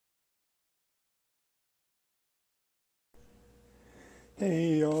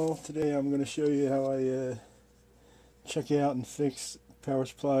Hey y'all, today I'm going to show you how I check out and fix power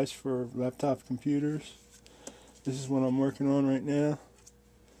supplies for laptop computers. This is what I'm working on right now.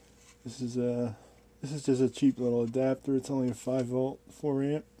 This is just a cheap little adapter. It's only a 5 volt 4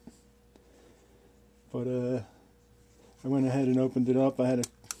 amp. But I went ahead and opened it up.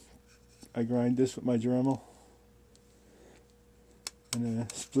 I grind this with my Dremel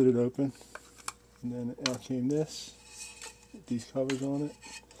and split it open, and then out came this. These covers on it,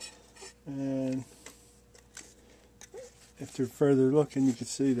 and after further looking you can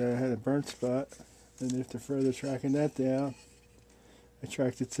see that I had a burnt spot, and after further tracking that down I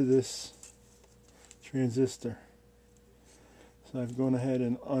tracked it to this transistor. So I've gone ahead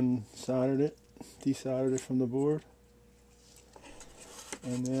and unsoldered it, desoldered it from the board,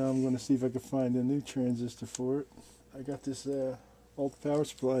 and now I'm going to see if I can find a new transistor for it. I got this old power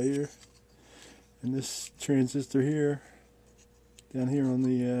supply here, and this transistor here down here on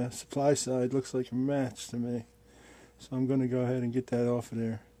the supply side looks like a match to me. So I'm going to go ahead and get that off of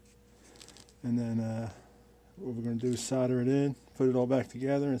there. And then what we're going to do is solder it in, put it all back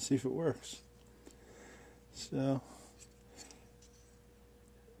together, and see if it works. So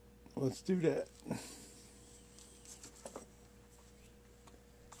let's do that.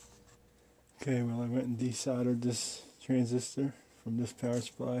 Okay, well I went and desoldered this transistor from this power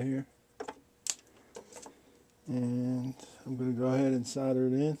supply here. And I'm going to go ahead and solder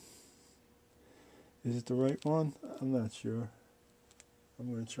it in. Is it the right one? I'm not sure.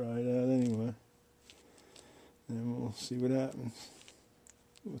 I'm going to try it out anyway. And we'll see what happens.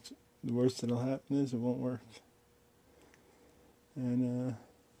 The worst that'll happen is it won't work. And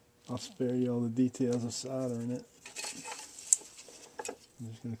I'll spare you all the details of soldering it. I'm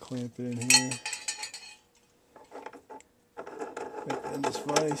just going to clamp it in here. And this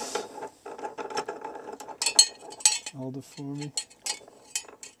vise. Hold it for me.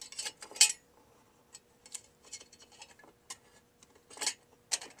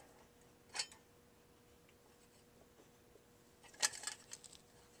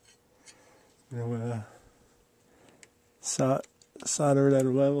 Now solder it at a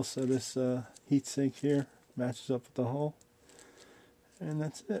level so this heat sink here matches up with the hole, and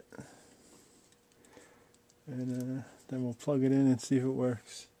that's it. And then we'll plug it in and see if it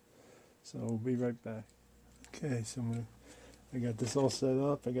works. So we'll be right back. Okay, so I got this all set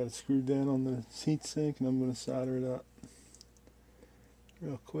up. I got it screwed down on the heat sink, and I'm going to solder it up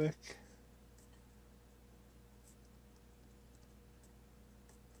real quick.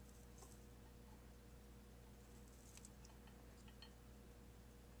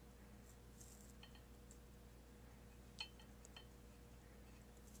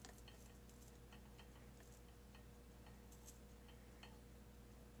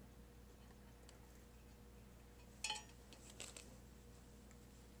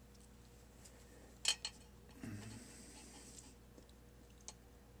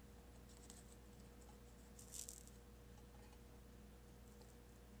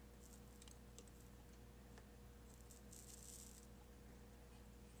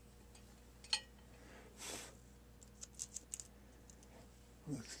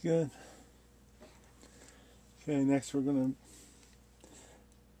 Looks good. Okay, next we're going to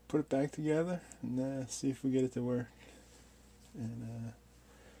put it back together and see if we get it to work. And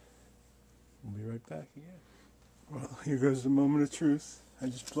we'll be right back again. Well, here goes the moment of truth. I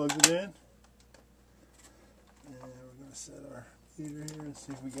just plugged it in. And we're going to set our heater here and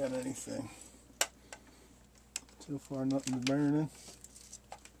see if we got anything. So far, nothing's burning.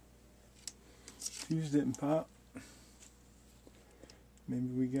 Fuse didn't pop. Maybe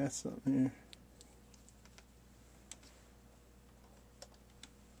we got something here.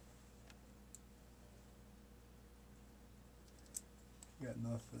 Got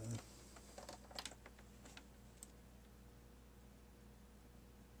nothing.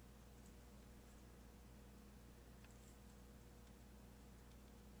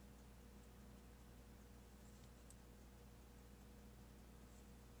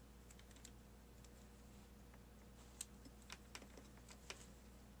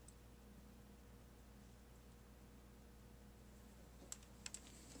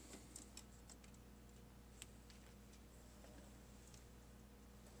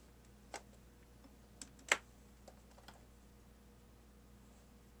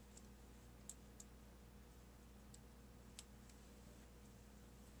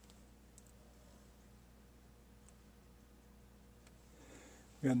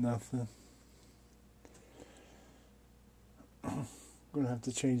 Got nothing. Gonna have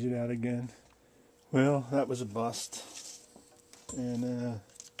to change it out again. Well, that was a bust. And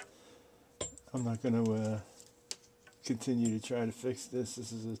I'm not gonna continue to try to fix this.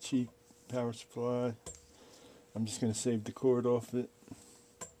 This is a cheap power supply. I'm just going to save the cord off it.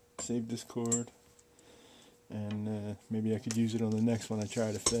 Save this cord. And maybe I could use it on the next one I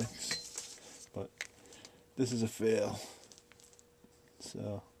try to fix. But this is a fail.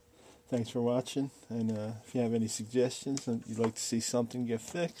 So, thanks for watching. And if you have any suggestions and you'd like to see something get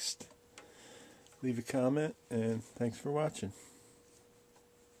fixed, leave a comment. And thanks for watching.